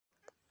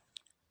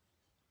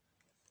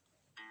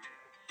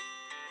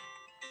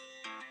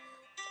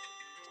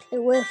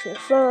and with your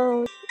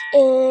phone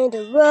in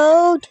the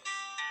road.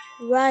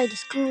 Ride a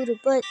scooter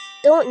but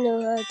don't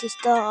know how to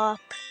stop.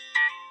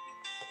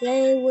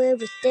 Play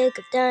with a stick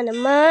of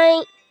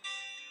dynamite.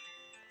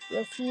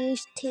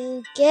 Refuse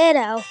to get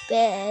out of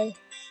bed.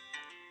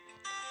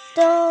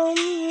 Dumb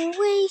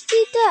ways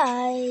to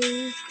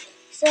die.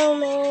 So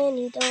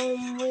many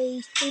dumb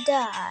ways to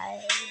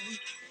die.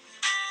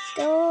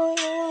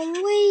 Dumb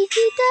ways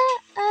to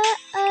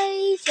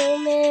die. So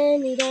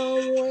many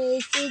dumb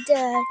ways to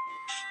die.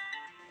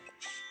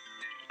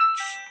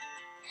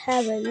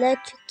 Have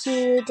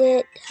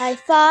electrocuted, high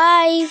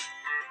five.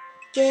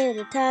 Get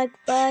attacked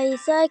by a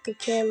psycho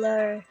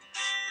killer.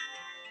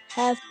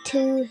 Have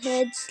two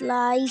heads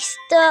sliced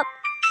up.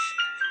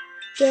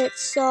 Get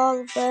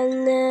salt,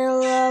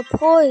 vanilla,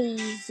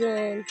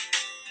 poison.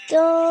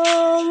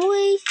 Dumb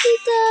ways to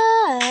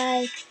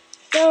die.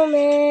 So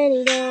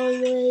many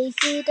dumb ways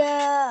to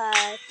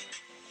die.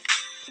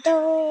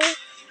 Dumb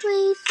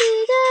ways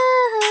to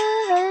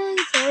die.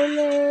 So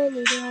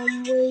many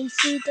dumb ways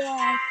to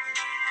die.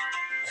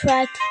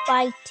 Try to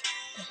fight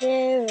a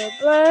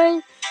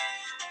herobrine.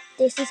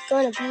 This is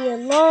gonna be a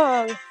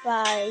long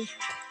fight.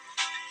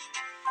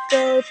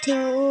 Go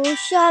to a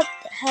shop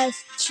that has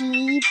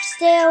cheap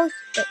sales,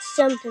 but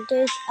sometimes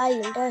there's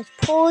item that's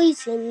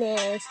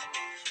poisonous.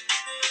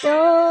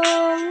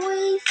 Dumb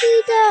ways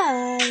to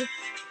die.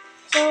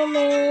 So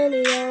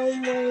many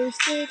dumb ways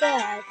to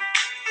die.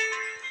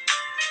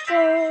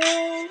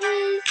 Dumb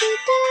ways to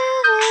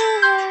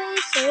die.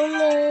 So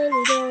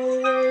many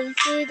dumb ways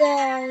to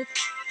die.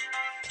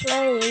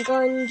 Playing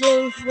gun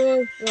games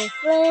with a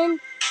friend,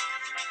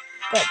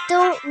 but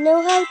don't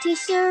know how to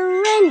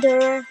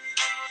surrender.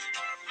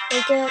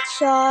 They get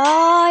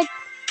shot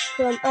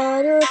from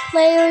other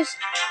players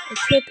and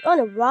trip on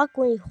a rock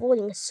when you're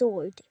holding a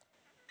sword.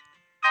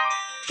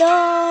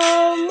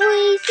 Dumb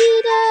ways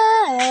to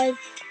die.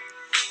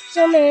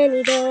 So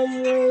many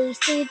dumb ways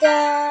to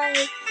die.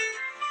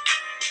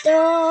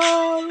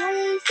 Dumb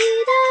ways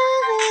to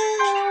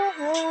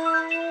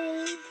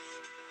die.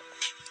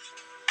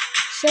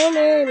 So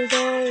many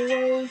dumb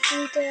ways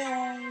to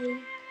die.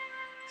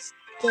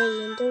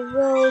 Stay in the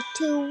road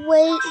to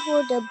wait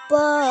for the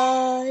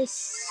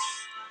bus.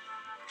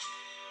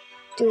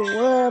 Do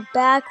a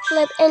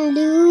backflip and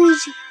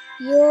lose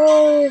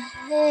your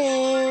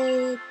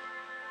head.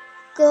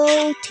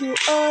 Go to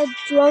a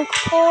drunk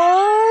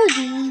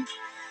party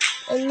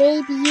and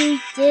maybe you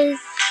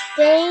just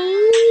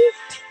faint.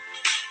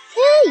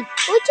 Hey,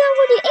 watch out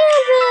for the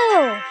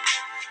anvil!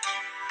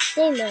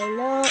 They may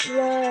not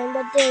run,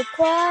 but they're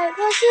quite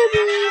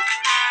possibly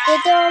the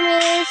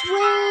dumbest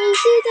way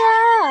to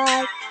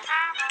die.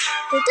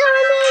 The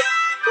dumbest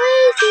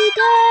way to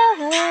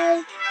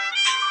die.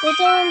 The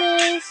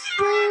dumbest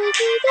way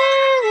to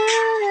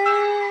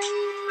die.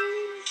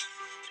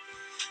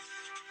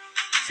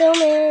 So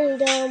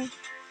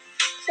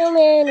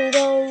many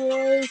dumb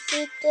ways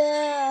to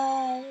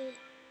die.